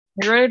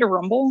You ready to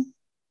rumble?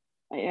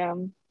 I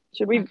am.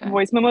 Should we Okay.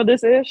 voice memo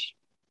this ish?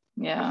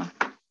 Yeah.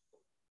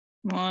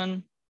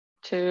 One,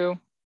 two. I'm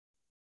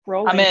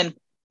Rolling. in.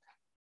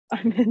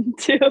 I'm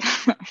into.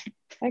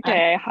 and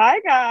Okay. Hi,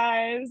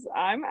 guys.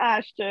 I'm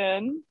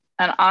Ashton,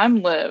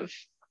 I'm Liv.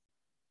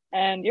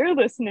 and you're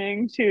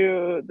listening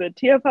to the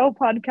TFL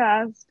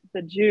podcast,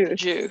 The The Juice,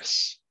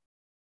 juice.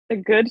 a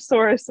good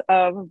source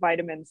of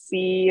vitamin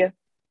C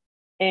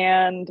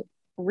and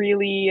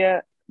really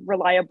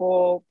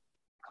reliable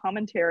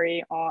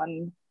commentary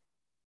on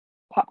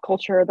pop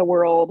culture, the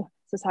world,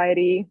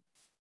 society.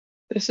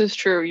 This is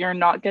true. You're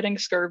not getting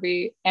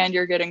scurvy and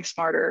you're getting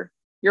smarter.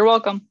 You're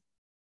welcome.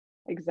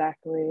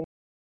 Exactly.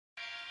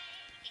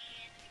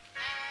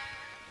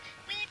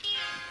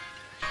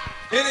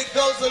 And it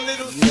goes a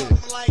little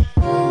something like.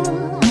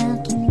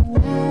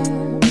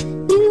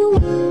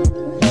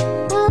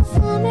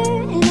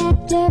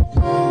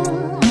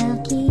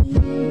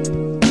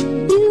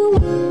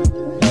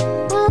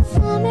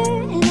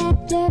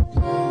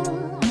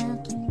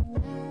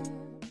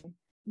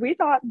 We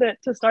thought that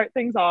to start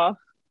things off,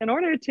 in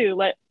order to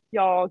let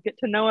y'all get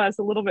to know us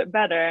a little bit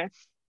better,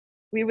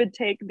 we would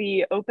take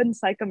the open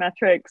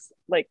psychometrics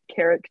like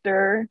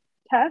character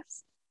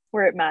test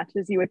where it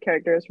matches you with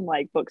characters from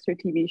like books or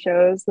TV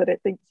shows that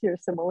it thinks you're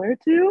similar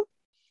to.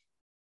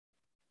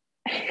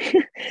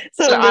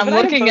 So Liv I'm and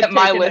I have looking both at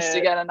my taken list it.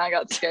 again and I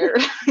got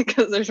scared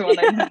because there's one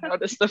I didn't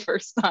notice the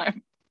first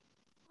time.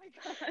 Oh my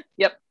God.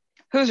 Yep.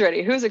 Who's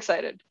ready? Who's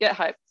excited? Get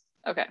hyped.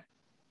 Okay.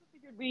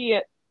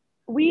 We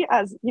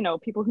as you know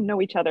people who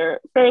know each other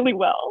fairly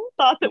well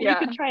thought that we Yeah.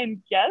 could try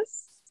and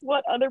guess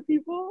what other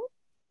people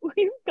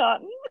we've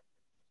gotten.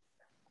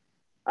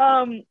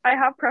 I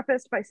have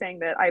prefaced by saying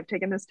that I've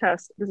taken this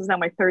test. This is now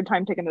my third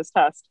time taking this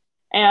test,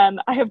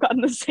 and I have gotten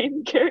the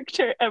same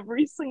character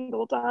every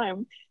single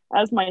time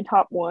as my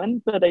top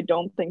one, but I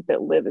don't think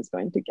that Liv is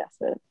going to guess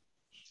it.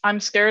 I'm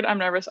scared. I'm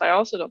nervous. I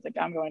also don't think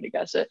I'm going to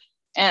guess it.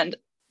 And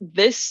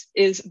this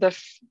is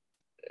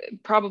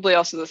probably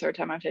also the third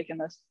time I've taken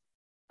this.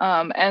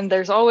 And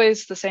there's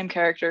always the same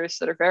characters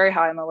that are very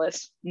high on the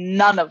list.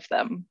 None of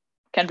them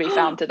can be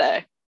found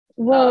today.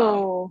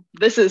 Whoa.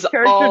 This is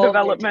Character all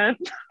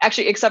development.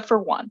 actually, except for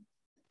one.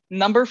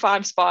 Number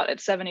 5 spot at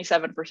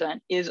 77%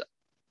 is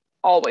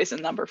always a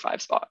number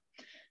 5 spot.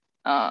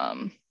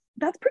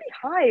 That's pretty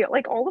high.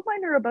 Like all of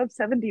mine are above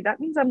 70. That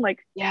means I'm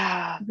like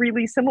Yeah,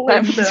 really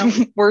similar to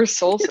them. we're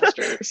soul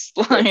sisters.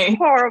 It's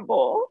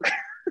horrible.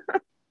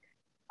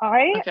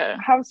 I Okay.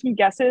 have some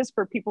guesses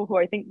for people who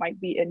I think might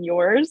be in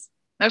yours.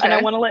 Okay. And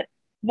I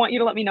want you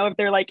to let me know if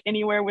they're like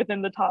anywhere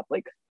within the top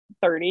like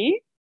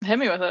 30. Hit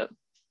me with it.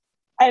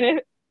 And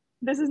if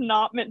this is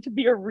not meant to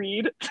be a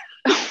read.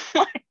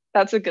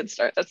 That's a good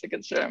start.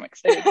 I'm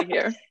excited to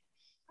hear.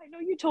 I know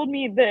you told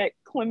me that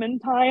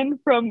Clementine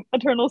from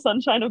Eternal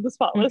Sunshine of the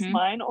Spotless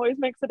Mind always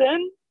makes it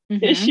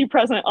in. Is she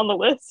present on the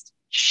list?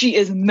 She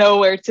is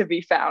nowhere to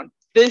be found.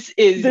 This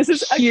is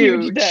a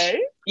huge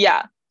day.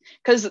 Yeah,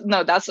 because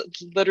no, that's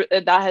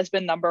literally that has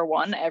been number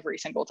 1 every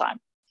single time.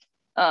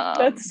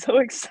 That's so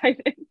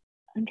exciting.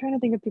 I'm trying to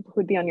think of people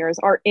who'd be on yours.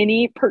 Are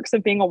any Perks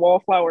of Being a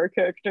Wallflower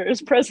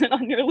characters present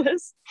on your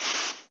list?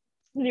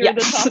 Near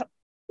the top?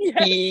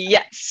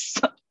 Yes.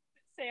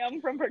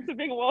 Sam from Perks of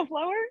Being a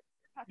Wallflower?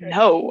 Patrick.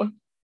 No.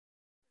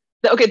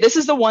 Okay, this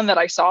is the one that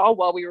I saw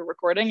while we were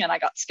recording and I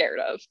got scared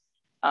of.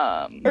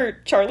 Or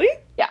Charlie?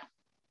 Yeah.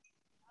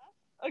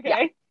 Okay.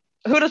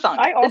 Yeah. Who'd have thunk?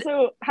 I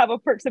also have a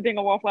Perks of Being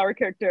a Wallflower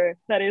character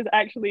that is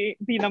actually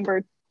the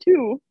number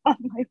 2 on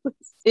my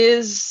list.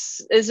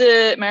 Is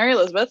it Mary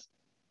Elizabeth?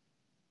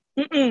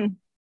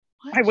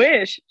 I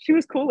wish. She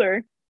was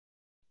cooler.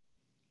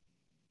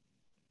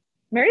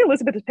 Mary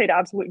Elizabeth is paid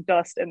absolute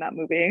dust in that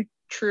movie.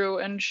 True,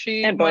 and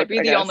she might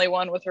be the only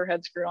one with her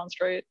head screwed on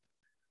straight.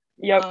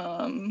 Yep.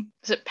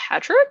 Is it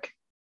Patrick?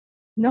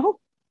 No.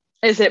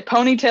 Is it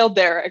Ponytail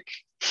Derek?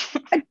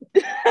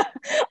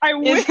 I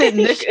wish. Is it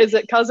Nick? Is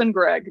it Cousin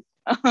Greg?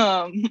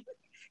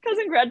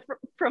 Cousin Greg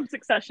from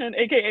Succession,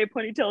 aka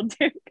Ponytail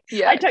Derek.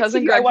 Yeah, I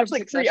texted you. I watched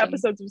like 3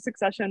 episodes of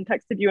Succession.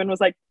 Texted you and was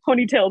like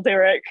Ponytail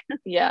Derek.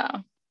 Yeah,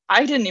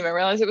 I didn't even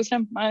realize it was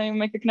him. I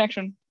make a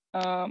connection.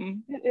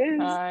 It is.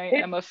 I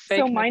am a fake.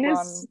 So mine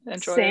is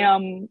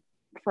Sam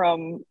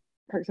from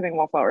Perks of Being a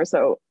Wallflower.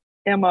 So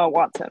Emma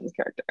Watson's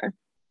character.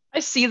 I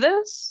see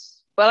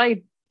this, but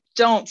I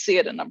don't see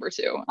it in number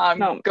 2.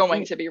 I'm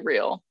going to be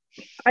real.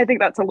 I think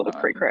that's a little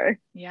cray-cray.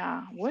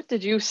 Yeah. What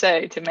did you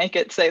say to make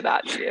it say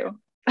that to you?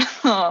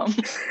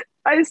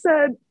 I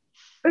said,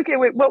 okay,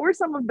 wait, what were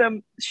some of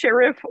them?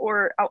 Sheriff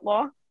or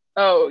outlaw?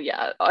 Oh,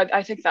 yeah.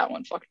 I think that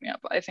one fucked me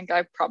up. I think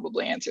I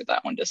probably answered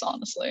that one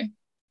dishonestly.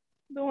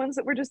 The ones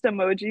that were just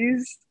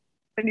emojis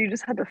and you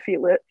just had to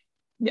feel it.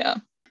 Yeah.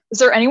 Is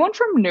there anyone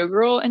from New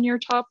Girl in your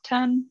top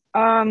 10?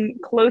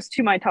 Close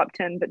to my top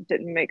 10, but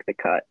didn't make the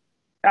cut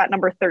at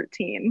number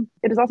 13.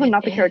 It is also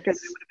not the character that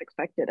I would have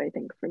expected, I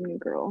think, from New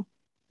Girl,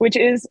 which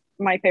is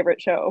my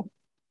favorite show.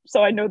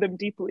 So I know them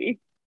deeply.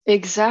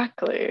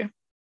 Exactly.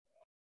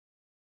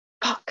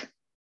 Fuck.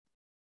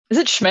 Is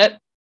it Schmidt?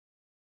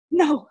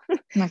 No.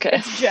 Okay.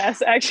 It's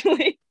Jess,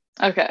 actually.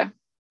 Okay.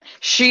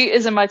 She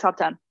is in my top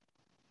 10.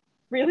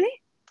 Really?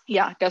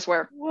 Yeah, guess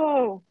where?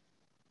 Whoa.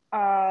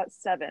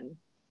 7.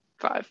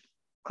 5.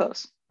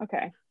 Close.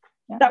 Okay.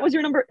 Yeah. That was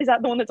your number. Is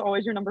that the one that's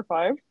always your number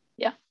 5?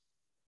 Yeah.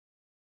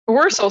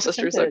 We're soul What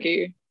sisters, percentage?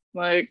 Loki.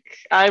 Like,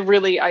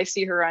 I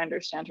see her, I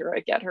understand her, I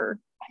get her.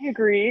 I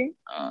agree.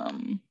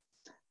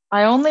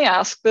 I only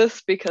ask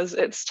this because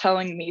it's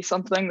telling me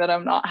something that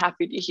I'm not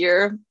happy to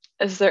hear.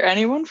 Is there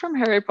anyone from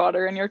Harry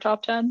Potter in your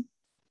top 10?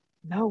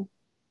 No.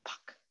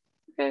 Fuck.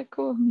 Okay,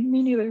 cool.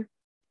 Me neither.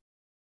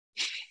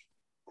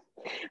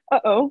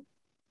 Uh-oh.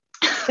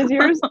 Is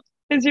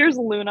yours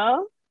Luna?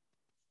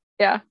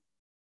 Yeah.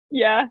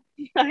 Yeah.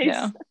 Nice.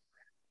 Yeah.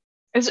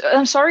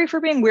 I'm sorry for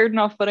being weird and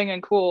off-putting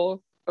and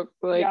cool. But,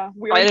 like, Yeah.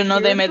 I didn't know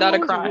they weird made that a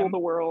girls rule crime. the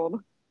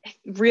world.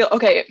 Real.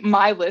 Okay,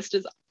 my list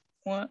is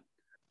what?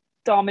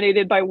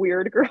 Dominated by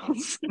weird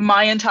girls.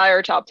 My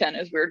entire top 10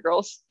 is weird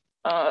girls.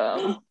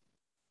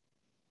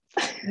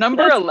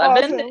 Number That's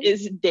 11 awesome.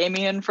 is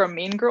Damien from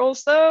Mean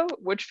Girls, though,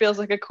 which feels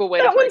like a cool way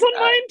to That one's break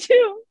on that. mine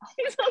too.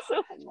 He's also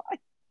on mine.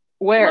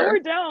 Where? Lower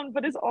down,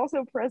 but is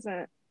also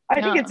present. I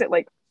think Yeah. it's at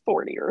like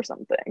 40 or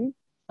something.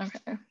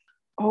 Okay.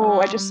 Oh,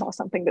 I just saw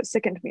something that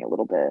sickened me a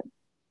little bit.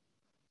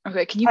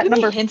 Okay, can you At give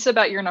me number- hints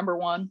about your number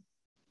 1?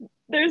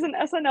 There's an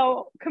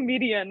SNL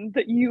comedian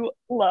that you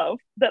love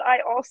that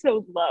I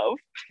also love.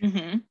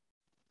 Mm-hmm.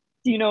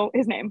 Do you know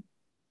his name?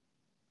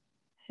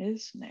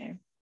 His name.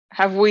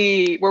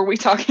 Were we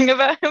talking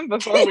about him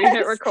before we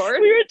hit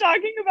record? We were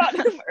talking about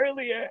him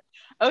earlier.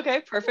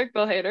 Okay, perfect.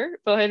 Bill Hader.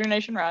 Bill Hader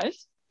Nation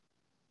Rise.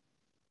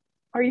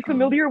 Are you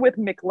familiar with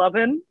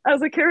McLovin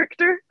as a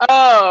character?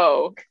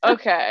 Oh,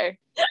 okay.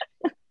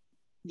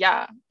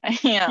 Yeah, I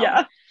am.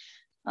 Yeah.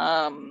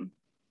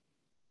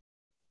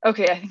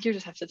 Okay, I think you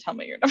just have to tell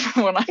me your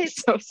number 1. I'm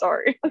so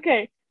sorry.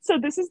 Okay, so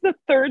this is the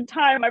 3rd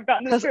time I've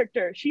gotten this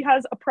character. She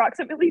has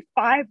approximately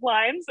 5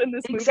 lines in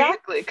this movie.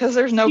 Exactly, because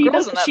there's no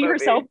girls in that movie. She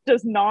herself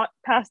does not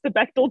pass the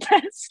Bechdel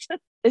test.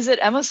 Is it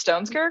Emma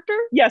Stone's character?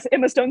 Yes,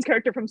 Emma Stone's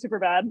character from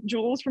Superbad.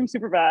 Jules from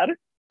Superbad.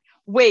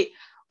 Wait,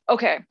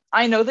 okay.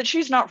 I know that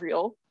she's not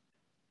real,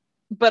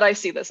 but I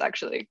see this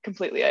actually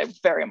completely. I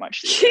very much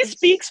see She this.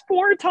 speaks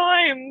 4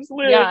 times,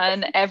 Liv. Yeah,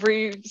 and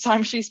every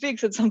time she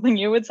speaks, it's something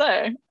you would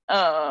say.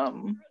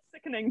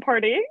 Sickening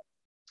party.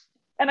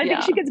 And I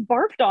think she gets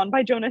barfed on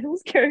by Jonah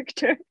Hill's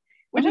character,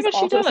 which is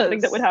also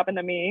something that would happen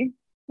to me.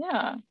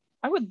 Yeah,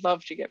 I would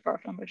love to get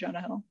barfed on by Jonah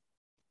Hill.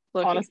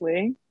 Loki.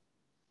 Honestly.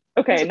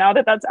 Okay, now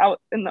that that's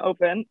out in the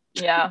open.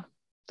 Yeah,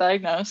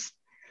 diagnose.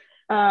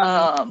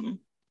 Okay,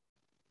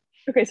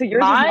 so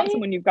yours is not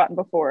someone you've gotten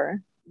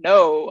before.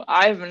 No,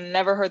 I've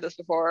never heard this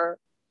before.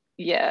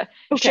 Yeah.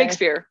 Okay.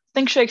 Shakespeare.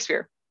 Think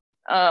Shakespeare.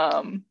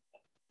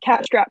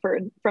 Cat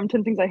Stratford from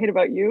 10 Things I Hate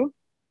About You.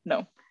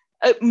 No.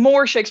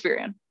 More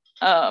Shakespearean.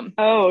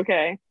 Oh,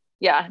 okay.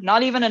 Yeah,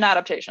 not even an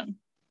adaptation.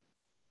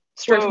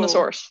 Straight from the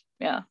source.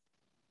 Yeah.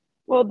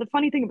 Well, the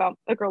funny thing about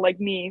a girl like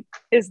me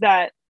is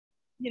that,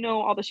 you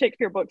know, all the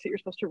Shakespeare books that you're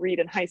supposed to read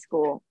in high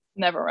school.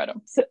 Never read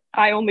them. So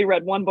I only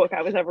read one book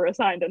I was ever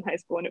assigned in high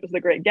school, and it was The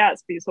Great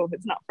Gatsby. So if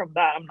it's not from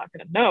that, I'm not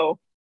going to know.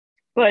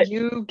 But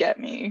you get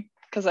me,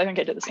 because I think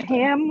I did the same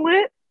thing.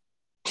 Hamlet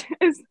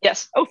is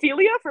yes.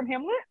 Ophelia from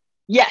Hamlet.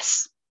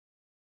 Yes.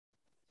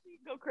 She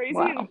go crazy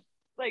and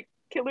like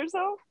kill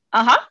herself.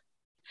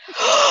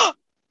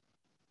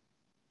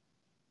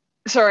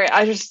 Sorry,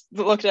 I just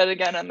looked at it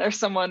again, and there's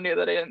someone new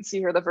that I didn't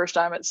see her the first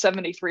time at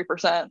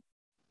 73%.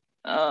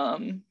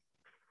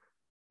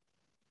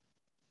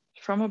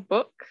 From a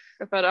book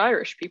about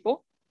Irish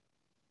people.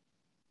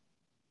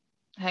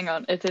 Hang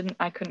on,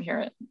 I couldn't hear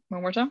it.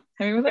 One more time.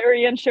 Hit me with it.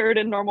 Marianne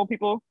Sheridan, Normal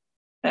People.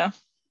 Yeah.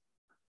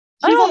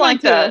 I don't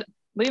like that.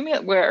 Leave me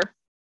at where?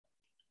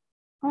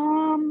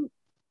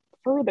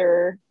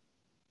 Further.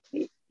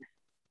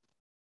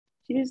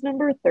 She's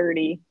number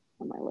 30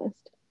 on my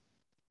list.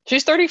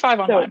 She's 35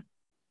 on mine.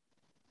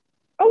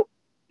 Oh.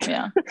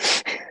 Yeah.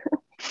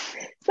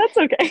 That's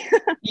okay.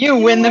 You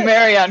win the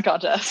Marianne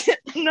contest.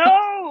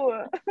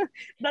 No.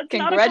 That's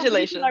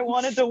congratulations. Not a I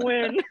wanted to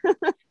win.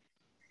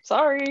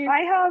 Sorry. I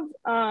have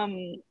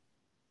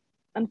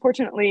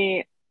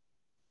unfortunately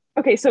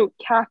okay, so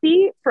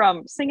Kathy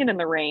from Singing in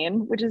the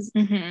Rain, which is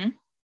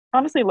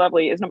honestly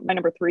lovely, is my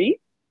number 3.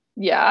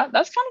 Yeah,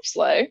 that's kind of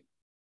slay.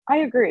 I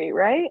agree,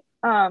 right?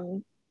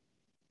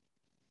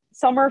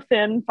 Summer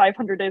Finn,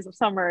 500 Days of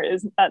Summer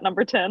is at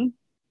number 10.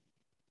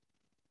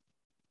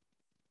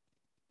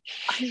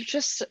 I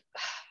just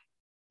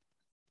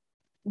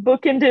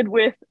bookended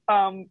with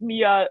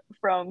Mia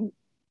from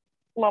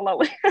La La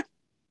Land.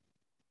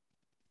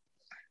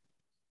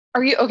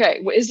 Are you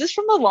okay? Is this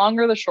from the long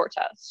or the short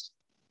test?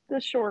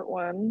 The short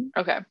one.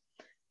 Okay.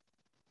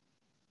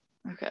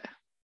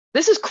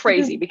 This is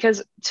crazy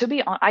because, to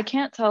be honest, I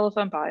can't tell if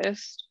I'm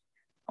biased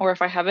or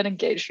if I haven't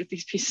engaged with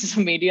these pieces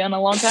of media in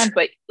a long time,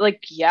 but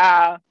like,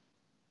 yeah,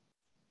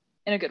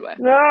 in a good way.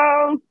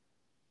 No.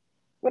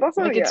 But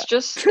also, like, it's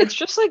just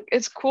like,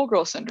 it's cool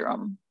girl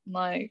syndrome.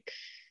 Like,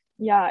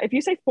 yeah, if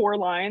you say 4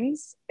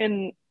 lines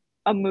in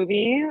a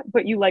movie,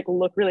 but you like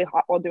look really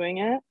hot while doing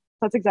it,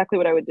 that's exactly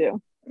what I would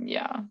do.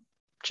 Yeah,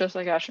 just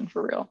like Ashton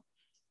for real.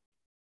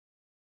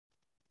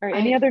 Or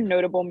any other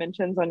notable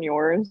mentions on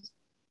yours?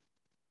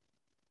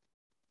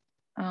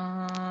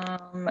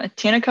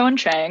 Tina Cohen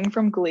Chang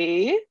from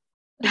Glee is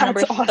That's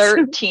number awesome.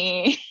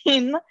 13.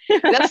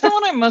 That's the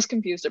one I'm most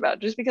confused about,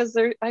 just because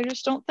I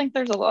just don't think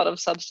there's a lot of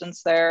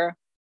substance there.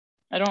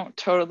 I don't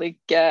totally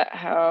get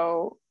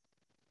how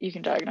you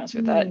can diagnose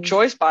with that.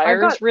 Joyce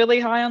Byers really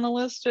high on the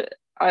list.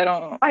 I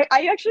don't.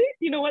 I actually,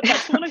 you know what?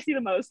 That's the one I see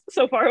the most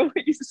so far.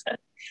 What you said,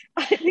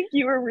 I think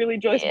you were really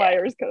Joyce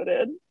Byers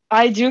coded.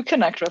 I do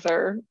connect with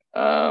her.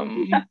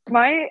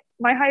 My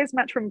highest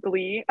match from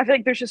Glee. I feel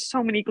like there's just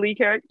so many Glee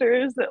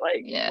characters that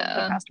like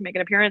has to make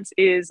an appearance.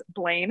 Is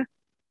Blaine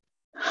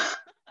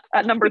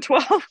at number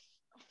 12? Oh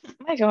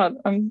my god.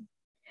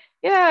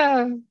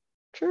 Yeah,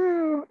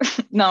 true.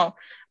 No.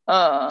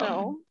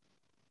 No.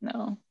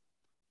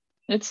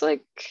 It's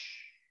like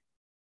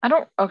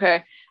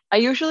I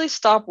usually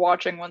stop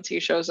watching once he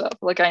shows up.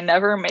 Like I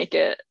never make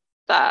it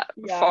that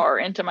far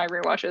into my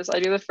rewatches. I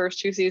do the first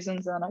 2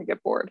 seasons and then I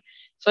get bored.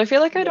 So I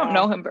feel like I don't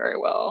know him very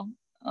well.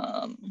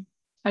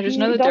 I just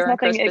know that Darren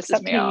Criss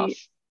pisses me off.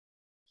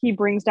 He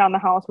brings down the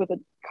house with a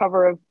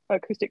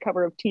acoustic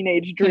cover of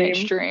Teenage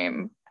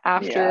Dream.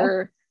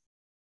 After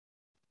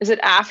is it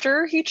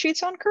after he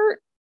cheats on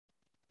Kurt?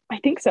 I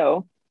think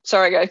so.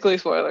 Sorry guys, Glee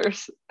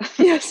spoilers.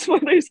 Yeah,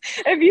 spoilers.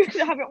 If you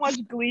haven't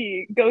watched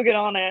Glee, go get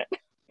on it.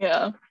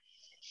 Yeah.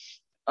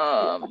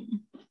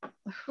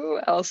 Who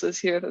else is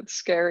here that's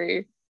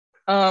scary?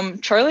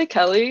 Charlie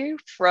Kelly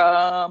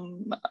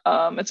from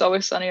It's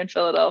Always Sunny in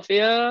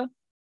Philadelphia,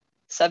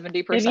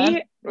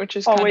 70%, which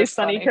is Always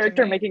Sunny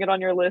character making it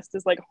on your list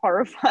is like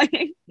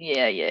horrifying.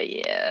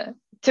 Yeah.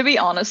 To be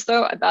honest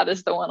though, that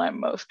is the one I'm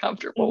most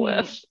comfortable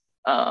with.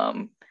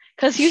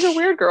 Because he's a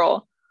weird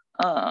girl.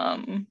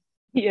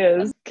 He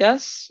is.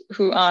 Guess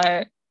who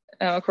I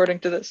am, according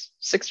to this,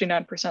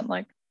 69%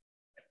 like,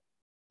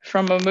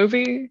 from a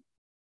movie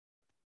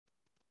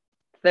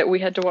that we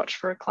had to watch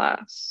for a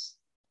class.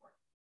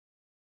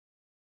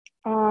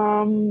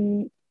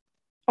 Oh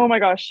my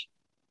gosh.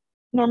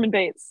 Norman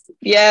Bates.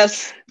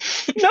 Yes.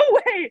 No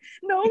way.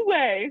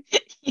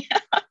 Yeah.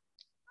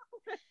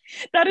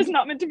 That is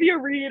not meant to be a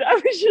read. I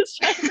was just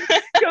trying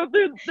to go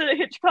through the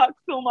Hitchcock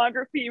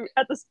filmography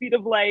at the speed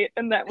of light,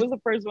 and that was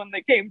the first one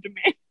that came to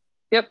me.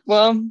 Yep,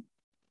 well.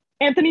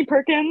 Anthony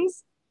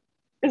Perkins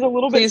is a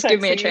little bit sexy. Please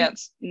give me a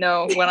chance.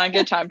 No, when I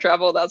get time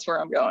travel, that's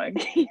where I'm going.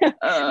 No,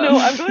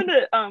 I'm going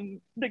to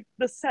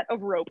the set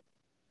of Rope.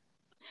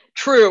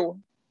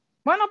 True.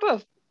 Why not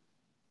both?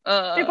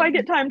 If I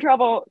get time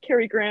travel,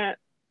 Cary Grant.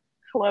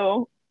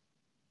 Hello.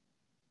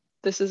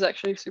 This is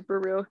actually super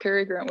real.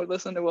 Cary Grant would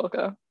listen to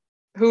Wilco.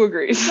 Who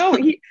agrees?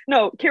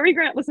 No, Cary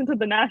Grant listened to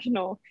The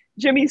National.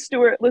 Jimmy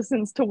Stewart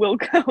listens to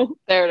Wilco.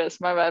 There it is.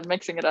 My bad.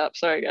 Mixing it up.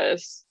 Sorry,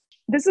 guys.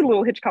 This is a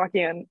little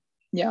Hitchcockian.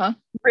 Yeah.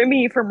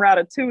 Remy from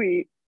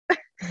Ratatouille.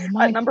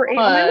 At number 8 on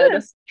my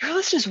list. Your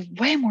list is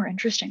way more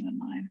interesting than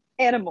mine.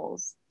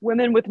 Animals.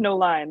 Women with No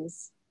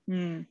Lines.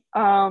 Glee.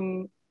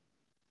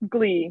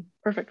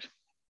 Perfect.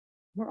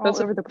 We're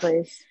all over the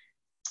place.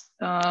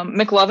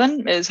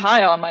 McLovin is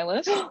high on my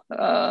list.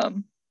 That's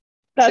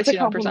 69%. A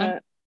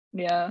compliment.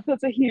 Yeah.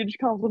 That's a huge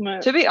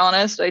compliment. To be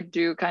honest, I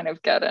do kind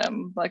of get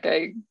him. Like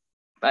I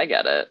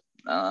get it.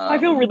 I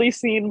feel really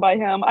seen by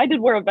him. I did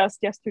wear a vest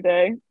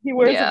yesterday. He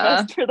wears a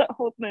vest for that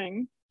whole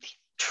thing.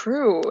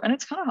 True. And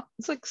it's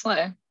like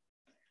slay.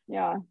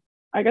 Yeah.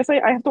 I guess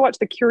I have to watch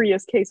The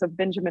Curious Case of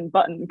Benjamin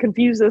Button,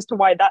 confused as to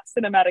why that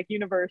cinematic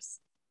universe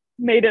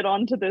made it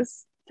onto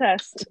this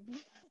test.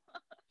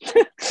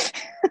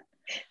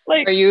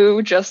 Like, are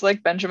you just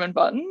like Benjamin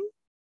Button?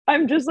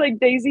 I'm just like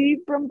Daisy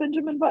from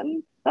Benjamin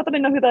Button. Not that I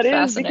know who that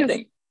is.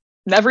 Because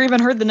never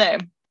even heard the name.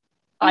 No.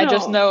 I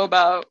just know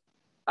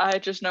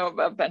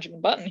about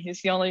Benjamin Button.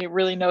 He's the only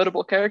really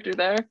notable character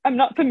there. I'm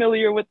not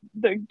familiar with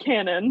the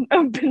canon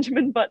of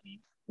Benjamin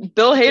Button.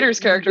 Bill Hader's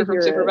character from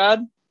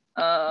Superbad.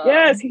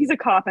 Yes, he's a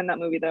cop in that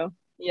movie though.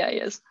 Yeah, he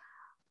is.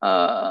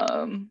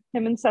 Him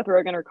and Seth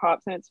Rogen are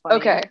cops, and it's funny.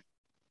 Okay.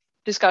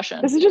 Discussion.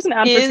 This is just an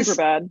ad for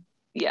Superbad.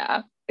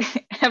 Yeah.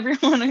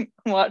 Everyone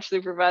watch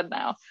Superbad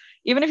now.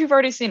 Even if you've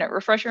already seen it,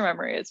 refresh your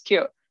memory. It's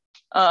cute.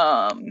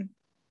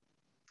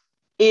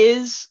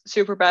 Is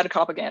Superbad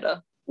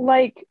propaganda?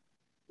 Like,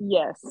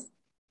 yes.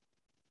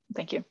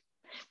 Thank you.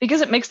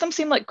 Because it makes them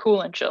seem like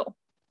cool and chill.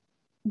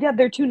 Yeah,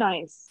 they're too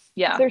nice.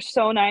 Yeah. They're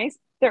so nice.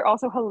 They're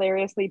also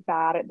hilariously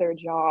bad at their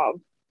job.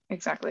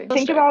 Exactly.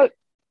 Think about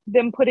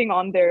them putting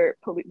on their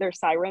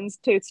sirens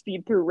to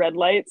speed through red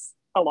lights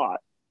a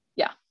lot.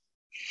 Yeah.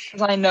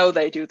 Because I know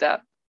they do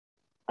that.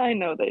 I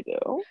know they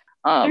do.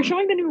 They're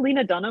showing the new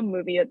Lena Dunham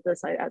movie at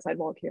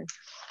Sidewalk here.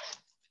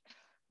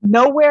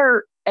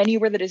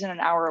 Anywhere that isn't an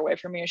hour away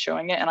from me is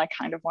showing it, and I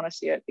kind of want to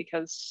see it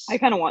because I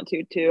kind of want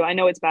to too. I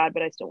know it's bad,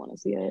 but I still want to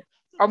see it.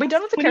 Are we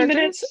done with the 20 characters?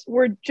 minutes?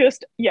 We're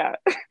just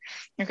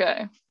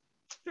Okay.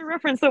 To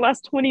reference, the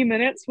last 20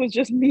 minutes was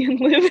just me and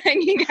Liv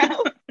hanging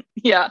out.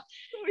 Yeah.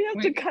 So we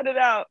have to cut it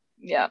out.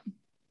 Yeah.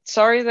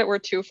 Sorry that we're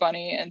too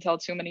funny and tell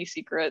too many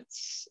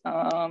secrets.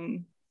 How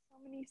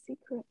many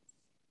secrets?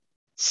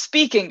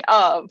 Speaking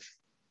of,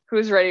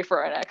 who's ready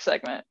for our next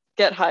segment?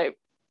 Get hype.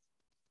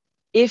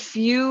 if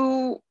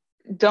you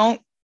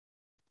don't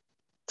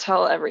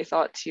tell every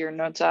thought to your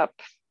notes app,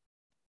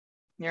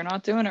 you're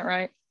not doing it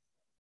right.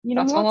 You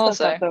know That's who all else I'll does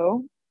say. that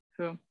though?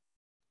 Who?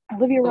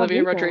 Olivia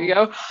Olivia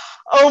Rodrigo. Rodrigo.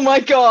 Oh my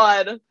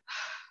God.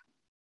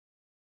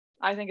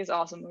 I think it's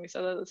awesome that we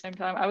said that at the same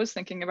time. I was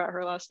thinking about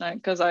her last night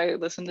because I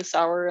listened to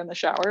Sour in the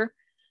shower.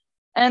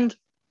 And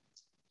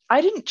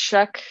I didn't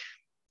check.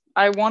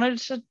 I wanted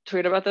to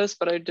tweet about this,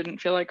 but I didn't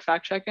feel like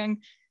fact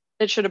checking.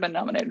 It should have been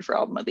nominated for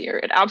Album of the Year.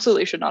 It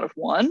absolutely should not have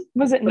won.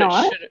 Was it But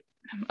not? it should.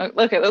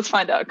 Okay, let's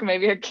find out.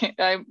 Maybe I can't.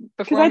 Because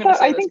Before I'm going to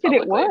say I this think that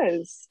it publicly.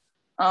 was.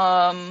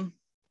 Um.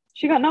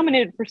 She got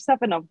nominated for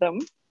 7 of them.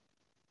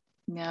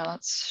 Yeah,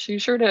 she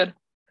sure did.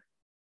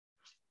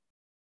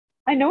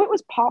 I know it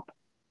was Pop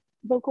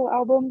Vocal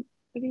Album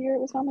of the Year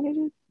it was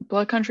nominated.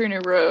 Blood Country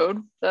New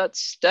Road.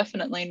 That's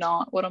definitely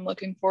not what I'm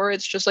looking for.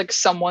 It's just like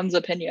someone's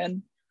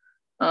opinion.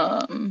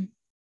 True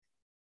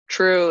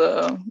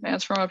though.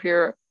 Man's from Up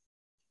Here.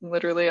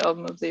 Literally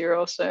Album of the Year.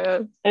 I'll say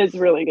it. It's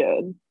really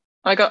good.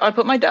 I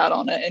put my dad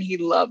on it and he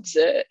loves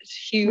it.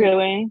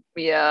 Really?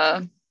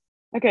 Yeah.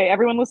 Okay,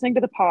 everyone listening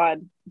to the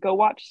pod, go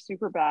watch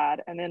Superbad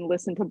and then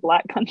listen to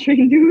Black Country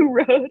New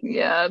Road.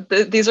 Yeah,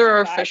 these are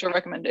our official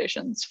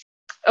recommendations.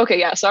 Okay,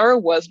 yeah, Sour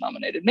was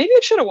nominated. Maybe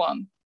it should have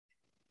won.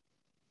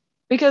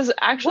 Because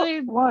actually...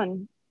 What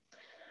won?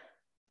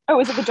 Oh,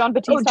 is it the Jon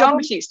Batiste Jon album?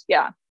 Batiste,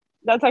 yeah.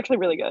 That's actually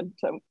really good.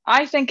 So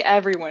I think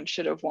everyone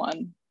should have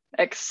won,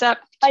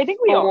 except I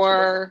think we all should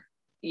have.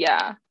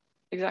 Yeah,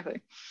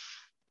 exactly.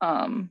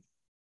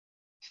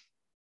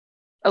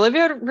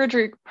 Olivia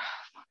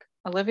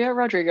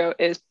Rodrigo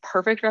is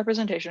perfect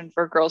representation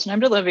for girls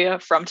named Olivia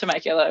from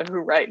Temecula who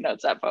write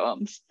notes at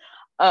poems.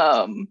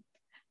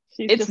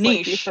 She's it's just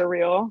niche. Like for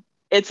real.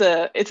 It's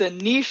a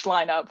niche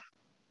lineup.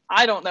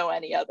 I don't know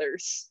any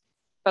others,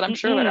 but I'm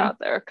sure they're out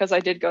there because I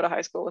did go to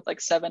high school with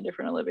like 7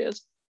 different Olivias.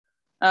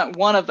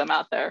 One of them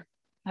out there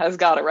has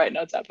got to write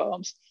notes at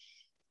poems.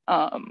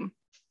 Something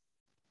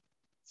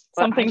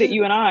that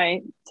you and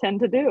I tend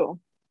to do.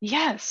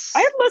 Yes. I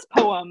have less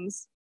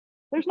poems.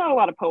 There's not a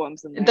lot of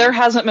poems in there. There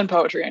hasn't been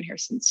poetry in here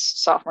since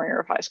sophomore year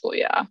of high school.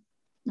 Yeah.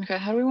 Okay.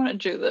 How do we want to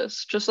do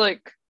this? Just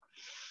like.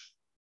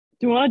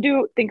 Do we want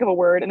to think of a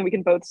word and then we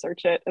can both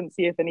search it and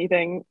see if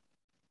anything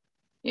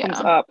comes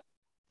up?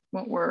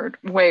 What word?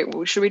 Wait,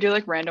 should we do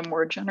like random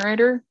word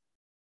generator?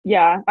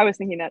 Yeah, I was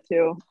thinking that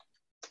too.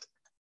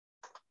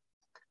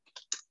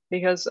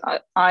 Because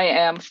I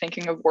am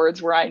thinking of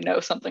words where I know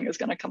something is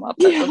going to come up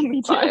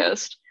that's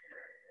biased.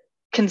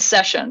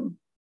 Concession.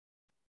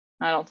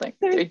 I don't think.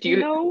 There's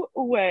no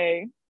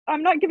way.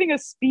 I'm not giving a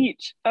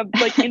speech of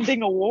like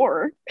ending a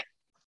war.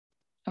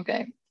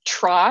 Okay.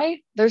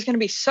 Try. There's going to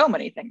be so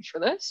many things for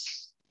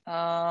this.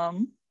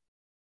 Girl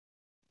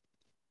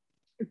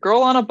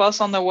on a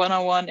bus on the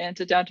 101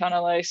 into downtown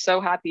LA.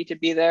 So happy to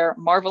be there.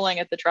 Marveling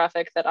at the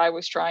traffic that I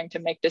was trying to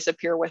make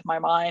disappear with my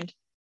mind.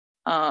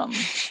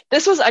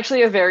 This was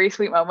actually a very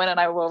sweet moment and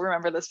I will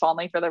remember this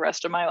fondly for the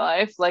rest of my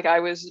life. Like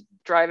I was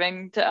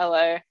driving to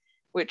LA,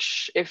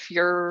 which if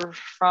you're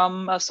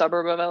from a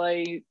suburb of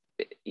LA,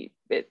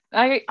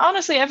 I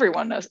honestly,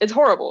 everyone knows it's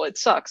horrible. It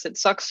sucks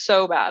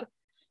so bad.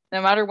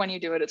 No matter when you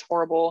do it, it's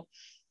horrible.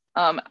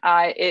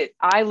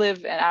 I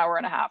live an hour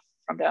and a half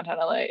from downtown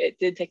LA. It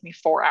did take me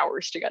 4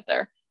 hours to get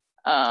there.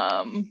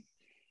 So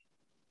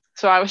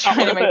I was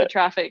trying to make the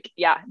traffic,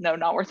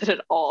 not worth it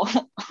at all.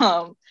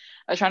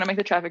 I was trying to make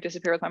the traffic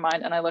disappear with my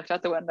mind, and I looked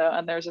out the window,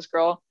 and there's this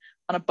girl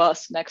on a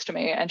bus next to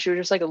me, and she was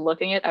just like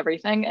looking at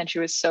everything, and she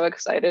was so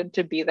excited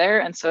to be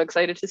there and so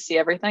excited to see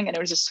everything, and it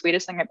was the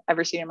sweetest thing I've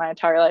ever seen in my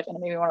entire life, and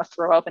it made me want to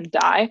throw up and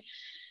die.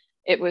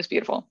 It was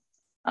beautiful.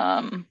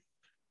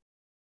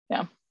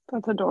 Yeah,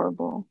 that's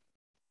adorable.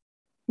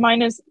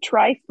 Mine is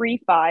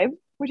Try-Free5,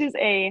 which is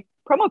a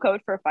promo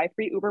code for 5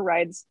 free Uber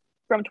rides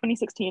from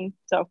 2016.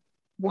 So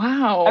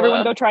wow,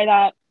 everyone go try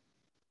that.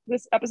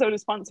 This episode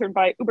is sponsored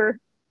by Uber.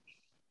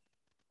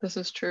 This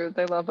is true.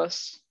 They love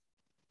us.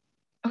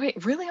 Okay,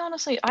 really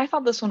honestly, I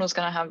thought this one was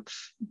gonna have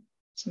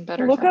some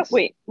better look up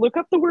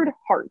the word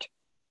heart.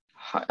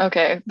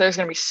 Okay, there's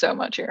gonna be so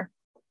much here.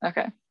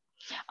 Okay,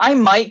 I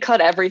might cut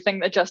everything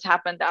that just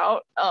happened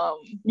out.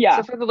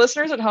 So for the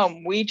listeners at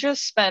home, we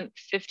just spent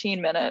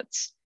 15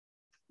 minutes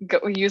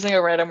using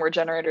a random word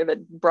generator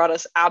that brought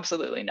us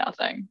absolutely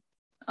nothing.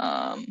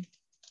 The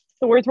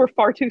words were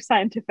far too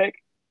scientific.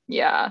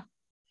 Yeah.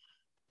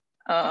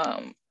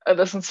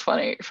 This one's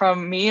funny.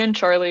 From me and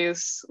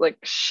Charlie's like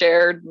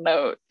shared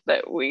note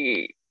that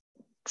we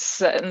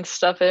send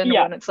stuff in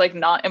when it's like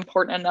not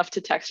important enough to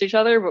text each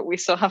other, but we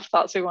still have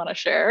thoughts we want to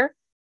share.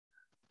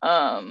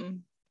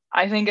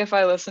 I think if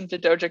I listened to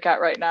Doja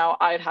Cat right now,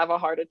 I'd have a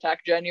heart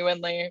attack,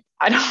 genuinely.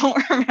 I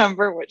don't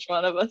remember which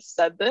one of us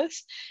said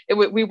this.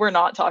 We were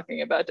not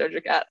talking about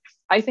Doja Cat.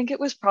 I think it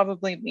was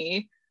probably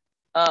me.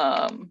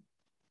 Yeah,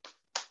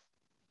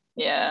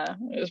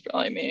 it was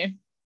probably me.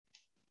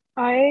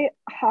 I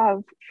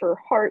have for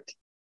heart,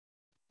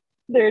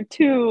 there are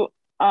 2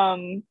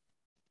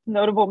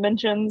 notable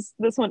mentions.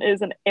 This one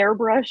is an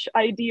airbrush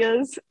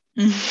ideas.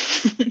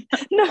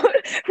 No,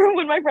 from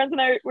when my friends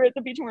and I were at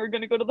the beach and we were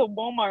going to go to the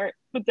Walmart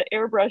with the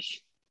airbrush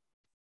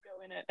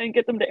go in it and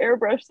get them to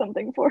airbrush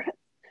something for it.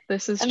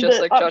 This is And just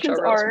the like Cha Cha options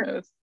Real are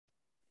Smooth.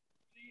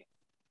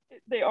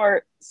 they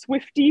are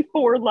Swifty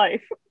for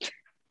Life,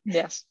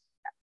 Yes.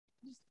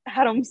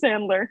 Adam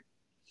Sandler,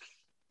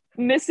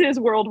 Mrs.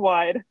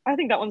 Worldwide. I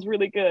think that one's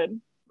really good.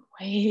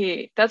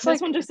 Wait, that's This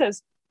like one just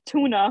says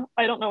tuna.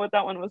 I don't know what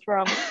that one was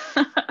from.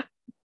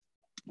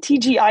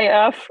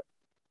 TGIF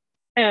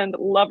and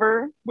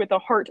Lover with a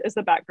heart as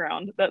the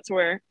background. That's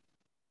where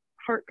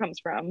heart comes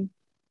from.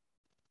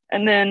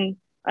 And then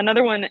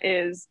another one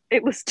is a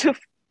list of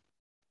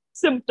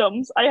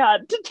symptoms I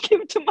had to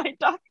give to my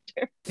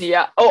doctor.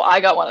 Yeah. Oh,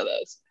 I got one of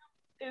those.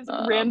 Is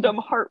random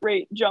heart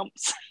rate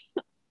jumps.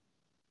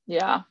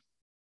 Yeah.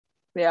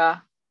 Yeah.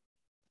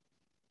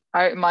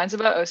 Mine's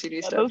about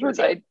OCD stuff. Those were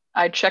good.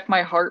 I check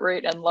my heart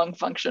rate and lung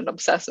function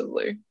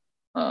obsessively.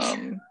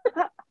 What?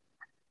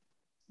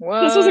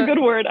 This was a good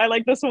word. I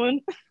like this one.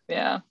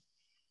 Yeah.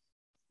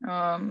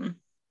 Some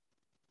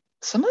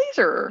of these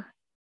are.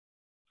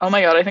 Oh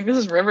my god! I think this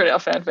is Riverdale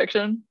fan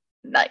fiction.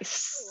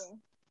 Nice.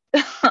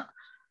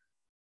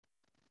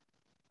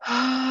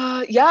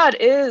 Yeah,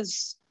 it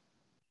is.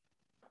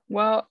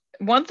 Well,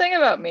 one thing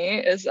about me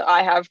is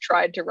I have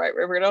tried to write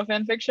Riverdale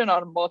fan fiction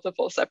on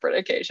multiple separate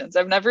occasions.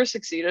 I've never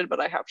succeeded, but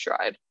I have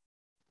tried.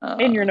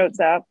 In your notes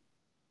app.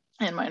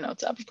 In my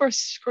notes app, of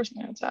course,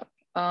 my notes app.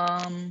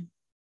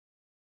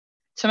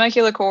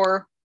 Temecula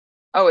Core.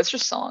 Oh, it's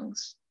just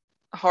songs.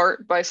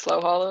 Heart by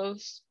Slow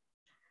Hollows.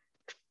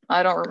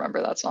 I don't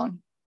remember that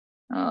song.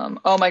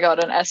 Oh my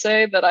god, an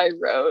essay that I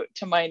wrote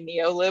to my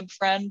neolib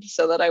friend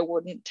so that I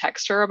wouldn't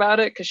text her about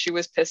it because she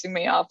was pissing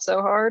me off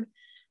so hard.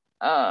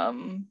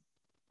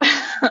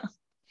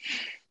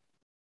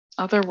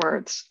 Other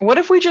words. What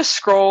if we just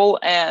scroll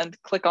and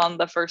click on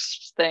the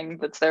first thing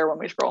that's there when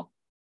we scroll?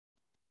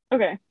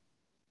 Okay.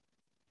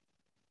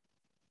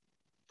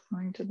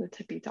 Going to the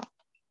tippy top.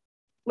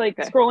 Like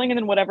Okay. scrolling and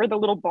then whatever the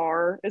little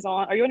bar is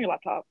on. Are you on your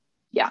laptop?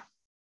 Yeah.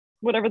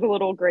 Whatever the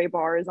little gray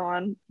bar is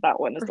on, that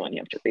one is the one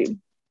you have to read.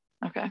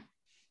 Okay.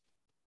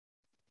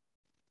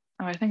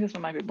 Oh, I think this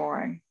one might be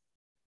boring.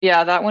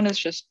 Yeah, that one is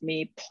just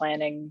me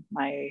planning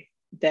my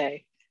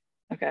day.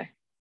 Okay.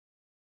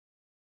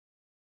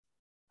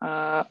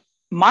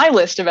 My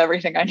list of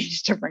everything I need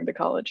to bring to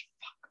college.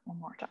 Fuck, one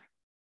more time.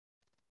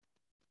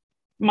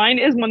 Mine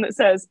is one that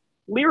says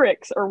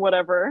lyrics or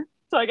whatever.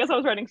 So I guess I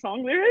was writing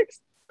song lyrics.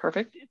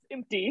 Perfect. It's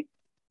empty.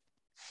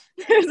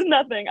 There's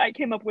nothing. I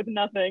came up with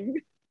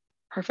nothing.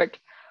 Perfect.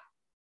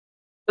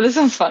 This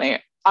sounds funny.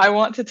 I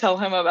want to tell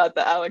him about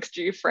the Alex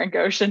G. Frank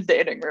Ocean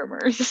dating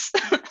rumors.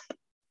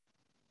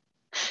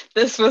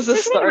 This was a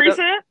This one start.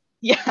 recent.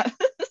 Yes.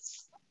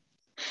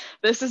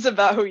 This is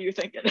about who you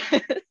think it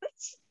is.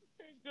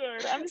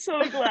 Good. I'm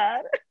so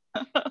glad.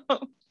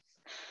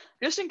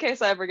 Just in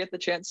case I ever get the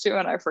chance to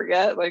and I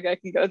forget, like I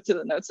can go to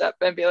the notes app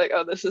and be like,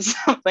 oh, this is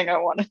something I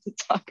wanted to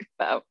talk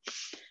about.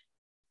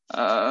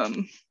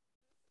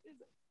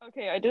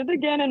 Okay, I did it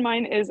again, and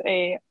mine is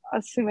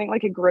assuming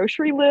like a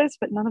grocery list,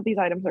 but none of these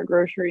items are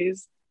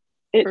groceries.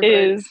 It Perfect.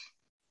 is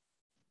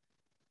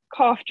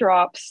cough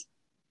drops,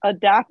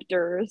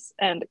 adapters,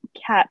 and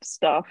cat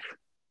stuff.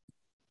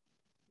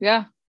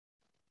 Yeah,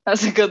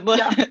 that's a good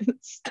list. Yeah.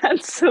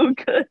 That's so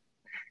good.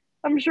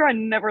 I'm sure I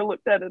never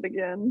looked at it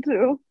again,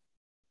 too.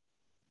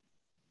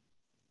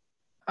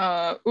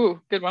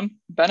 Ooh, good one.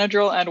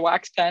 Benadryl and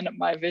wax pen.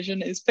 My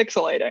vision is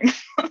pixelating.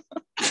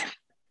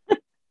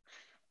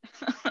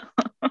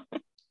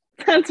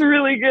 That's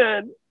really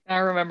good. I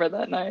remember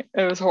that night.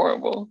 It was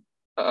horrible.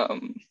 I'll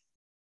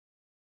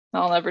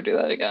never do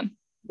that again.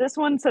 This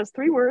one says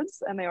 3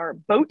 words, and they are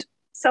boat,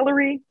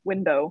 celery,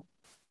 window.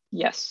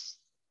 Yes.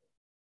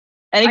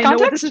 Any I context?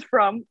 know what this is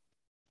from.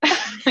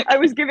 I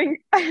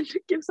had to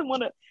give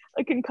someone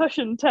a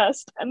concussion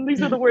test, and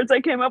these are the words I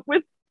came up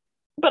with,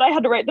 but I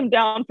had to write them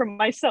down for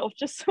myself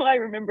just so I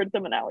remembered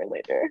them an hour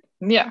later.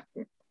 Yeah.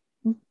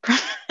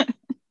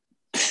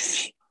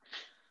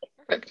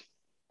 Perfect.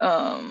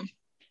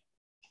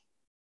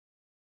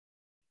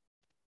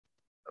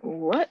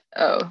 What?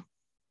 Oh.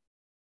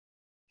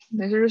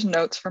 These are just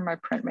notes from my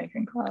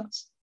printmaking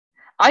class.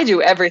 I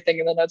do everything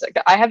in the notes.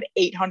 I have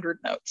 800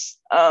 notes.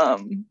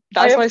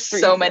 That's why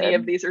so many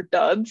of these are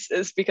duds,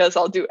 is because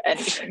I'll do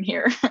anything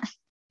here.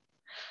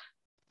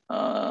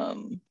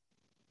 Cry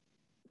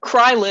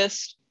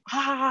list.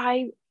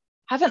 I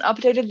haven't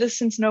updated this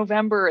since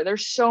November.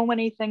 There's so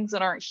many things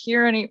that aren't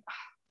here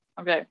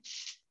Okay.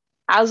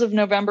 As of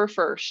November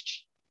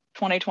 1st,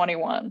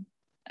 2021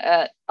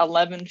 at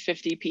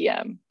 11:50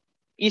 p.m.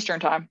 Eastern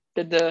time,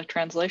 did the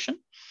translation.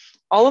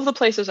 All of the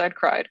places I'd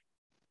cried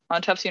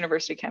on Tufts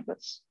University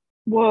campus.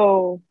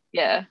 Whoa.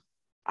 Yeah.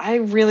 I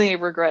really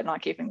regret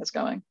not keeping this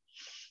going.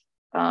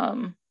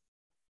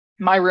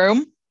 My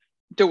room,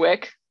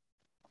 DeWitt,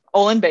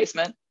 Olin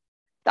basement.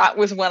 That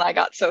was when I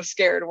got so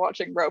scared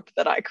watching Rope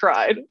that I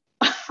cried.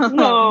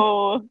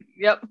 No.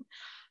 Yep.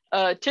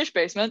 Tisch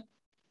basement,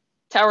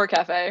 Tower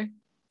Cafe,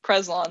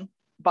 Preslon,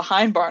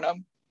 behind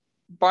Barnum,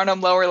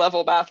 Barnum lower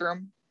level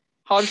bathroom,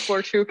 Hog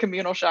Floor 2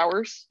 communal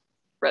showers.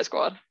 Red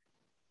Squad.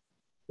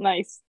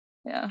 Nice.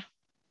 Yeah.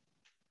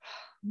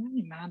 I'm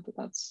really mad that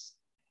that's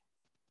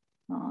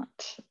not.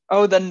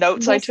 Oh, the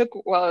notes I took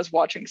while I was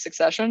watching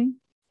Succession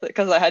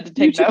because I had to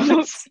take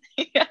notes.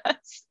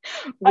 Yes.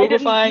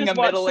 Whoopifying a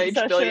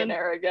middle-aged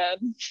billionaire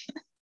again.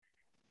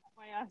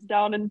 My ass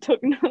down and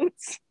took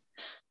notes.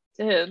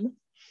 Did.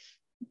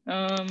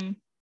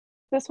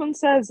 This one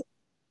says,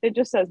 it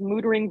just says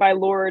Moodering by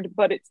Lord,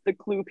 but it's the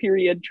Clue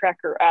Period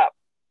Tracker app.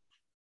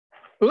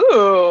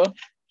 Ooh.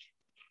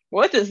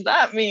 What does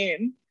that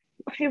mean?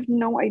 I have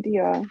no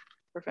idea.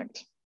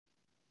 Perfect.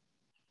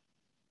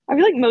 I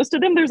feel like most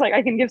of them, there's like,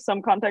 I can give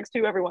some context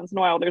to. Every once in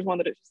a while, there's one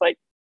that it's just like,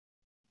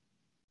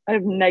 I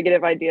have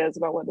negative ideas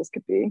about what this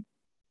could be.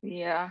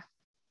 Yeah.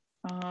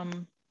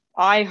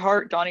 I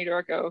heart Donnie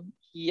Darko.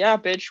 Yeah,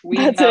 bitch, we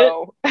That's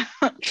know.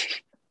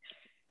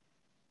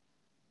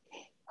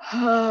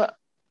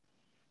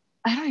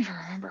 I don't even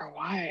remember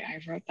why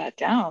I wrote that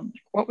down.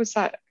 What was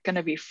that going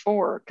to be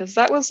for? Because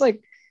that was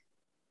like,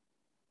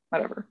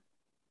 whatever.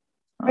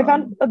 I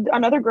found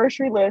another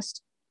grocery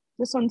list.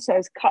 This one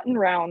says Cotton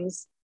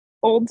Rounds,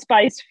 Old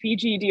Spice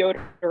Fiji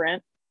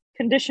deodorant,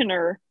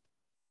 conditioner,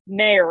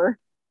 Nair.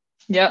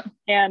 Yeah.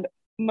 And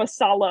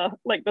masala,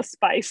 like the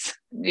spice.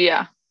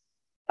 Yeah.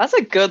 That's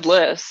a good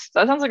list.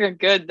 That sounds like a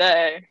good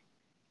day.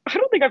 I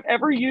don't think I've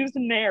ever used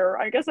Nair.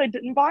 I guess I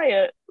didn't buy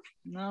it.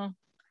 No.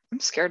 I'm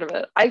scared of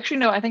it. I actually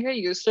know. I think I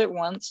used it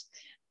once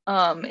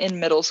in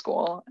middle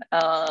school.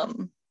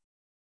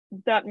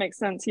 That makes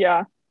sense.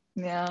 Yeah.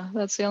 Yeah,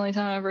 that's the only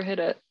time I ever hit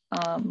it.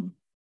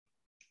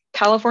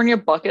 California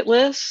bucket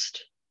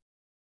list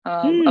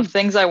of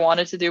things I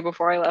wanted to do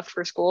before I left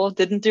for school.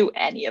 Didn't do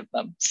any of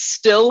them.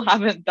 Still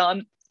haven't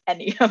done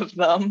any of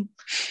them.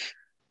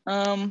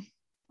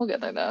 We'll get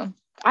there though.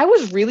 I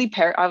was really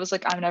I was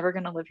like, I'm never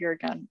gonna live here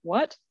again.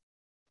 What?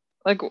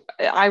 Like,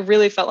 I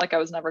really felt like I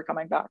was never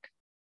coming back.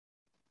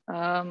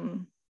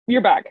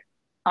 You're back.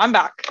 I'm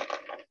back.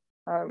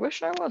 I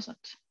wish I wasn't.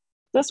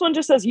 This one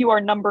just says you are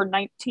number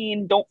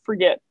 19. Don't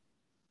forget.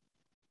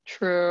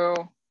 True.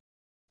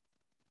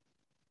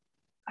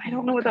 I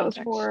don't know what that was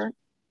for.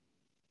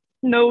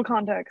 No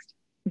context.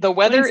 The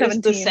weather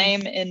is the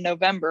same in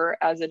November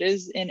as it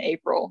is in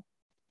April.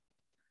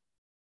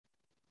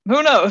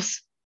 Who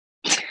knows?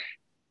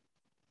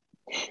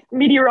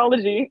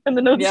 Meteorology and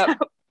the notes out.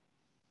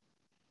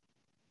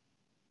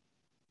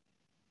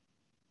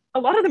 A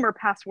lot of them are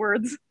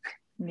passwords.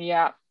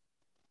 Yeah.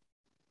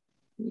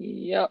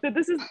 Yep. But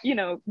this is,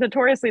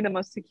 notoriously the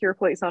most secure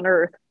place on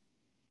Earth.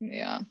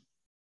 Yeah.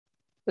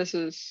 This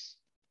is...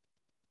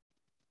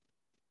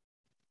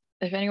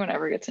 If anyone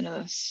ever gets into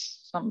this,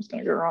 something's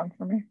gonna go wrong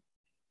for me.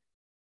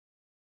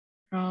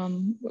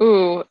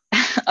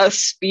 A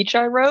speech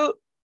I wrote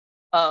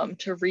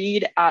to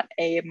read at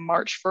a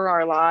March for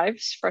Our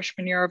Lives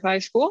freshman year of high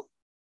school.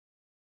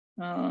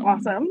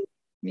 Awesome.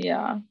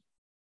 Yeah.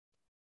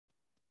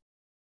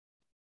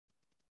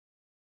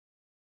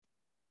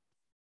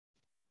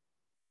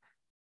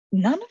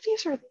 None of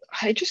these are,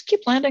 I just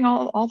keep landing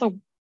all the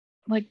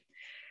like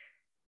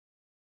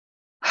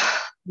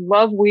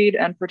love weed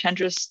and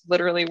pretentious,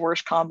 literally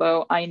worst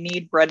combo. I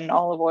need bread and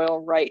olive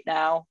oil right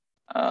now.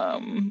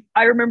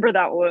 I remember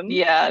that one.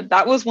 Yeah,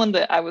 that was one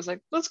that I was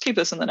like, let's keep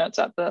this in the notes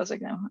app. But I was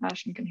like, no,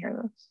 Ashton can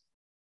hear this.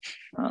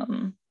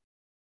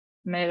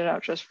 Made it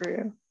out just for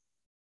you.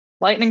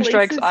 Lightning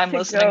Strikes, I'm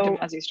listening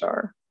to Mazzy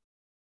Star.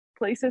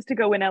 Places to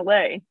go in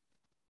LA.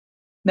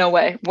 No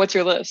way. What's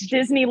your list?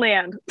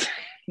 Disneyland.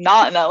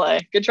 Not in LA.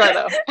 Good try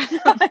though.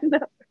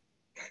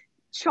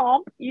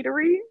 Chomp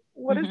Eatery?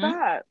 What is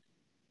that?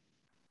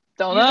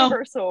 Don't know.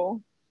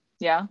 Universal.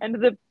 Yeah. And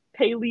the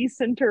Paley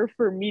Center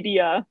for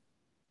Media.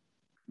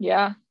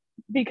 Yeah.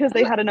 Because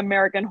they had an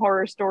American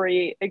Horror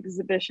Story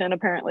exhibition,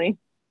 apparently,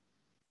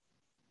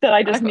 that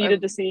I just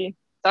needed to see.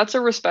 That's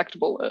a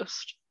respectable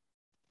list.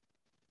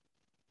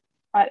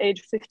 At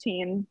age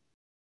 15.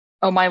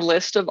 Oh, my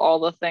list of all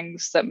the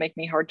things that make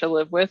me hard to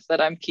live with that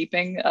I'm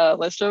keeping a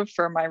list of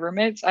for my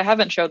roommates. I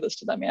haven't showed this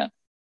to them yet.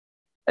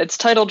 It's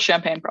titled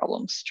Champagne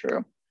Problems.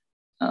 True.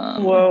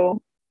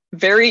 Whoa.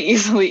 Very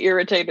easily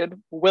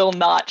irritated. Will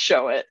not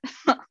show it.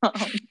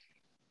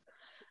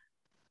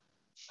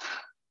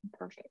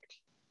 Perfect.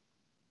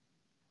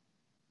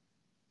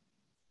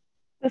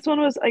 This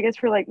one was, I guess,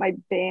 for like my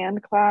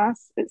band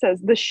class. It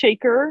says the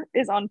shaker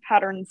is on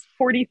patterns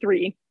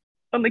 43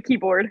 on the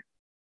keyboard.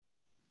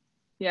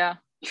 Yeah.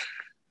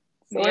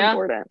 So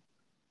important.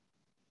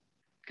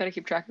 Gotta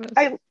keep track of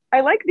this.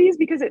 I like these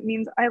because it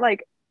means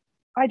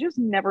I just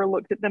never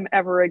looked at them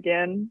ever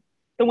again.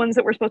 The ones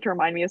that were supposed to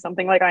remind me of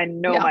something, like I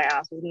know my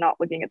ass was not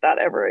looking at that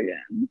ever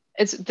again.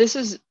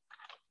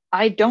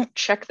 I don't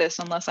check this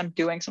unless I'm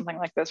doing something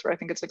like this where I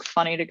think it's like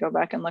funny to go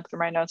back and look through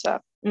my notes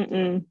app.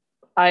 And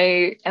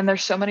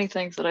there's so many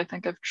things that I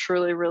think I've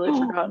truly really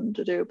forgotten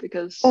to do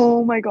because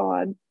oh my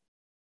god,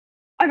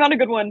 I found a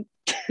good one.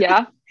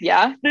 Yeah.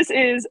 This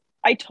is,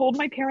 I told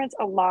my parents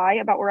a lie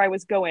about where I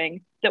was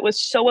going that was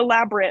so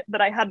elaborate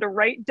that I had to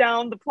write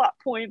down the plot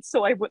points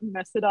so I wouldn't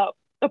mess it up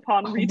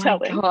upon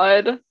retelling. Oh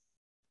my god,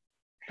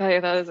 Oh, yeah,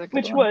 that is a good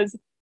which one. was,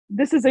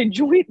 this is a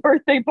joint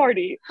birthday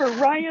party for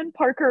Ryan,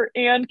 Parker,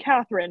 and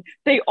Catherine.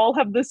 They all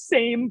have the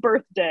same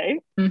birthday.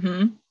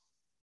 Mm-hmm.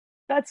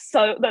 That's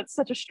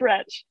such a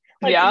stretch.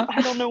 Like, Yeah.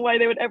 I don't know why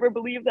they would ever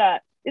believe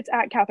that. It's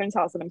at Catherine's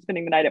house and I'm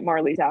spending the night at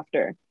Marley's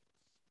after.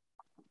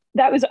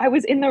 I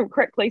was in the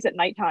correct place at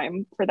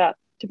nighttime for that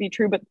to be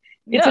true, but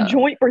it's a Yeah.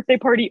 joint birthday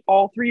party.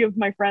 All three of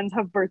my friends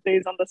have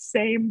birthdays on the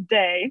same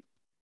day.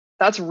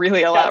 That's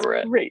really That's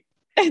elaborate. great.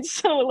 It's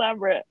so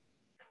elaborate.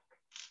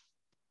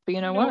 But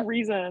you know No what?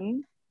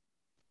 reason.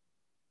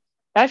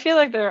 I feel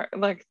like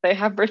they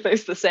have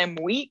birthdays the same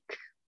week.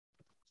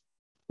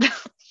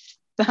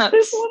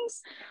 This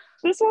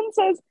one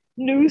says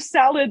new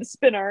salad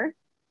spinner.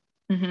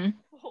 Mhm.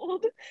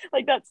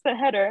 Like that's the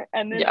header,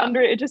 and then Yeah.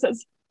 under it just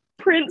says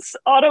Prince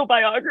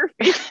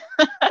autobiography.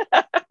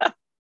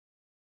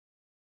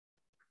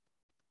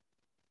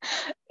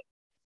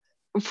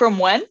 From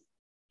when?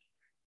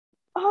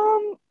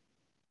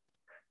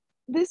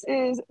 This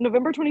is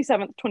November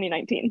 27th,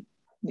 2019.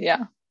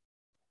 Yeah.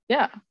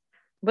 Yeah.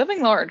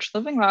 Living large,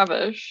 living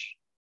lavish.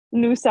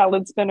 New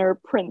salad spinner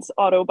Prince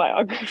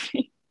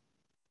autobiography.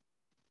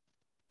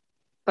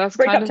 That's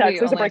Breakup kind of text. the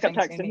There's a only breakup things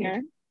text you in need.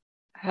 here.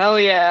 Hell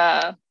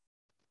yeah.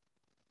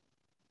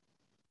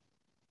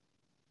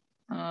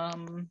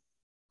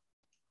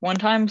 One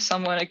time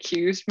someone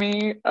accused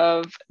me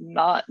of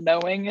not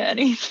knowing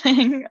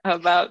anything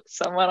about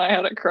someone I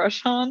had a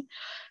crush on.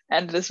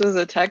 And this was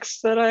a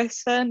text that I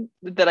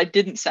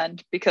didn't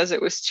send because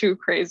it was too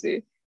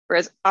crazy.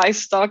 Whereas I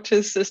stalked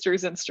his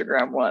sister's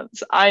Instagram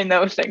once. I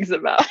know things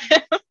about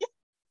him.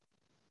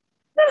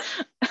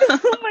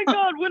 Oh my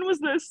god, when was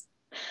this?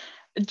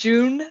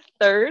 June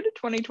 3rd,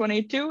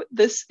 2022.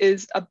 This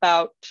is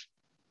about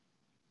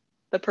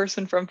the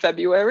person from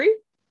February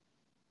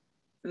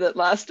that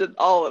lasted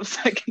all of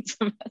second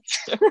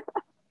semester.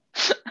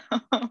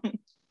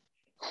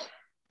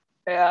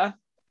 Yeah.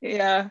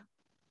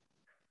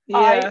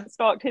 I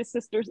stalked his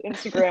sister's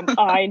Instagram.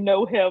 I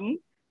know him.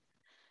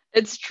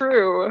 It's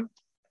true.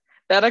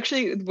 That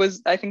actually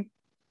was, I think,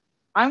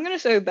 I'm going to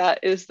say that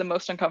is the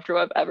most uncomfortable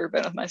I've ever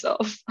been with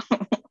myself.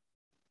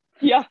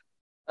 Yeah.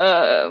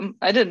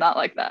 I did not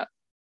like that.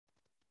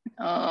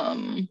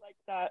 Like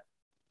that.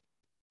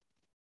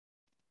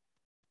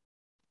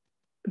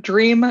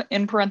 Dream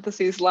in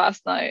parentheses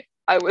last night.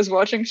 I was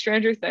watching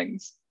Stranger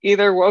Things.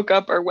 Either woke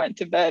up or went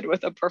to bed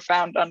with a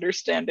profound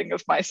understanding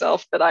of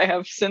myself that I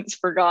have since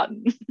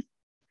forgotten.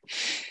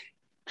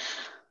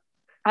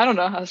 I don't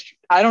know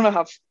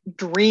how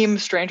Dream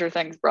Stranger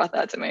Things brought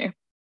that to me.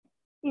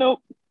 Nope.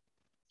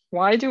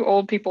 Why do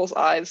old people's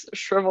eyes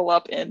shrivel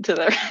up into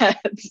their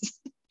heads?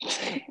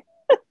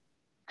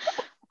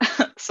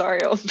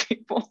 Sorry, old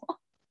people.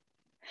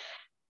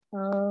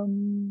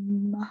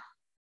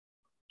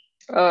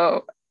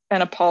 Oh,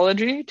 an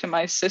apology to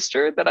my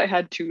sister that I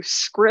had to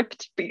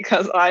script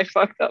because I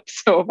fucked up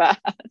so bad.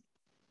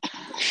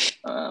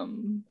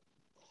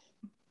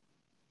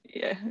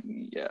 Yeah.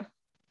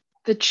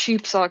 The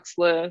cheap socks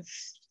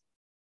list.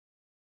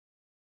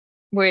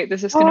 Wait,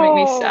 this is gonna make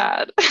me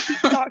sad.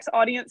 Socks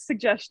audience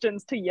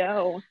suggestions to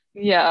Yo.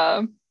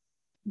 Yeah.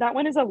 That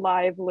one is a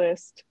live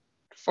list.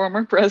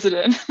 Former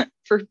president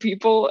for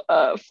people.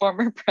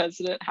 Former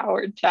President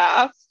Howard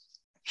Taft.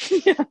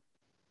 Yeah.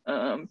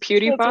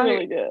 PewDiePie. That's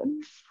really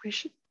good. We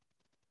should.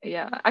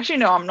 Yeah. Actually,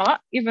 no. I'm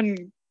not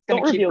even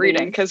gonna Don't keep reveal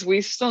reading these. because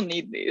we still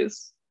need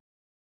these.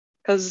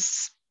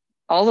 Because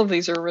all of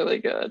these are really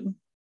good.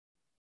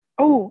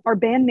 Oh, our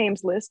band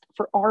names list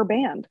for our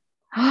band.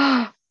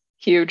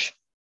 Huge.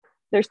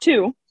 There's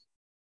two.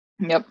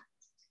 Yep.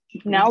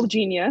 Now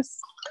Genius.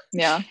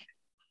 Yeah.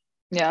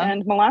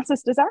 And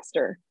Molasses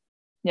Disaster.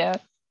 Yeah.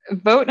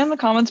 Vote in the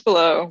comments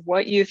below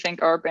what you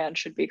think our band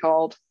should be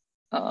called.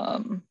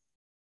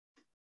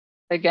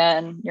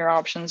 Again, your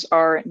options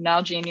are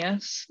Now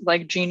Genius,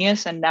 like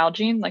Genius, and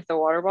Nalgene, like the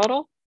water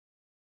bottle,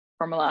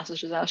 or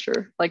Molasses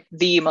Disaster, like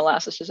the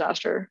Molasses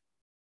Disaster.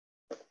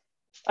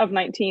 Of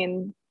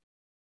 19.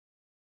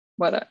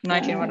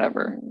 19,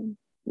 whatever.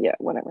 Yeah,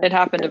 whatever. It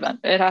happened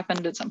It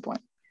happened at some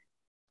point.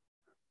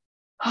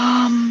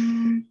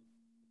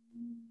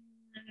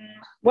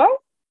 Well,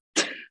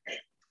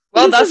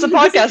 that's the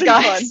podcast,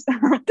 guys.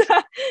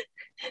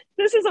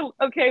 This is a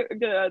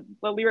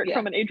lyric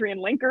from an Adrian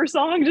Linker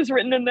song just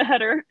written in the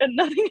header and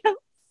nothing else.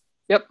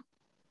 Yep.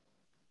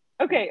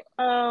 Okay.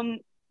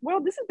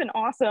 Well, this has been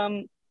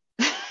awesome.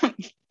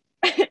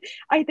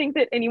 I think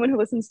that anyone who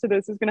listens to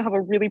this is going to have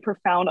a really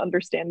profound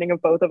understanding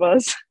of both of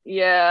us.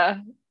 Yeah.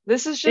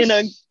 This is just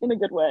in a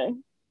good way.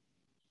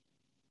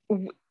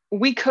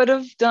 We could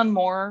have done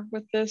more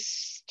with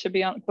this, to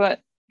be honest,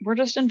 but we're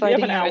just inviting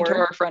you into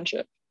our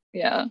friendship.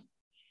 Yeah.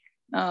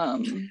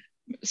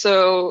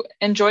 So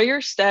enjoy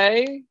your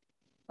stay.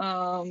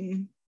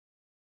 Hags.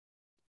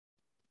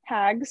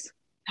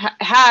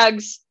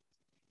 Hags.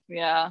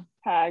 Yeah.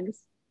 Hags.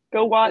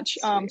 Go watch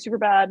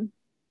Superbad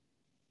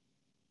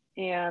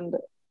and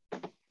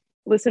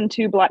listen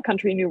to Black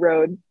Country New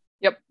Road.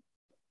 Yep.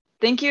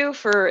 Thank you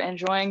for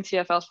enjoying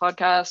TFL's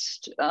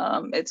podcast.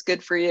 It's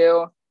good for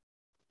you.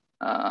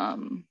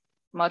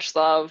 Much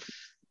love.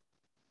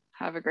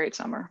 Have a great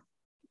summer.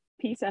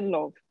 Peace and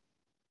love.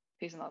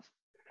 Peace and love.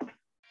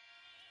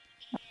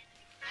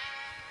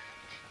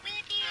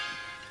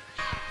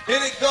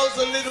 And it goes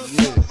a little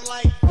something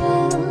like